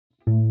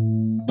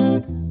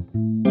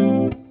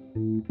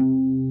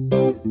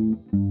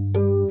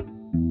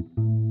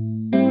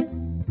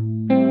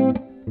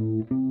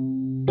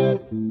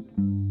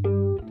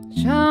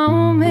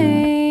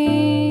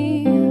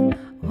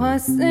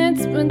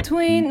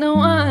the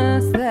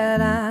worst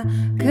that I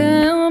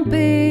could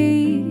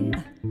be,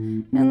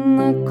 and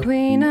the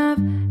queen of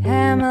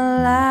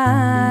Hammerlight.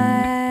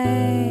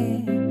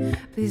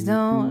 Please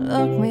don't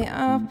look me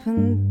up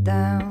and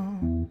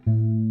down.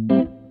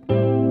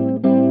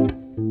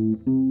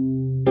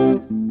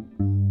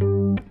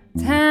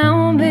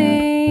 Tell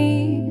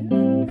me,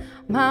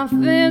 my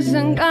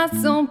vision got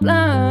so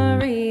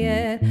blurry,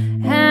 it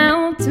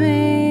helped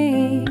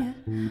me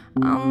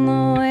on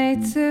the way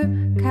to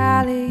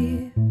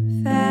Caliphate.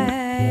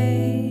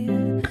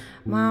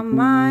 My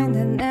mind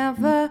had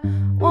never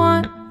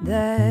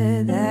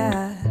wandered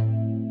there.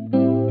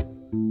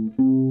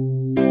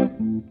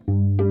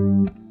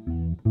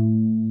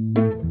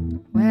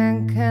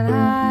 When can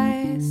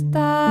I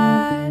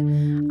start?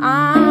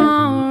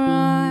 I'll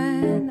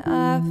run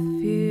a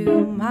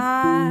few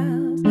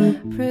miles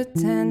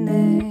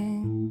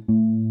pretending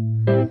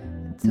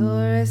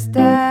tourist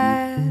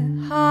at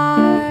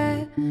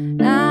heart.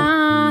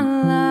 Not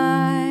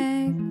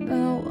like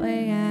the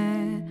way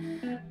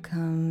it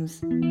comes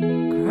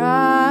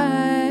crashing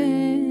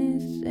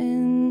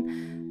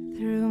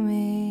through me.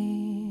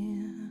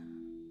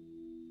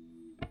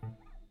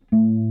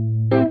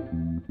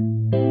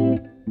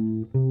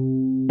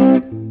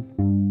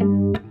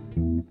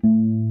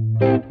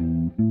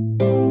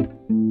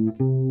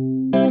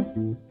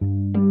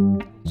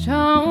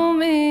 Show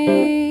me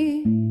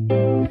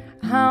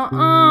how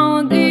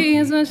all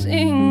these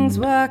machines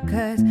work,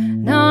 'cause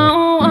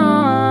no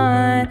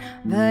one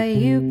but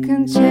you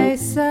can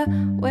chase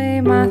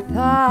away my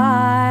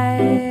thought.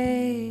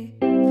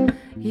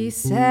 He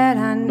said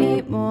I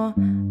need more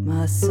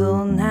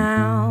muscle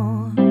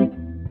now.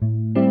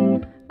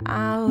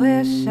 I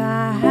wish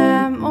I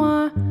had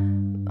more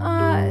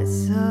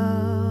muscle.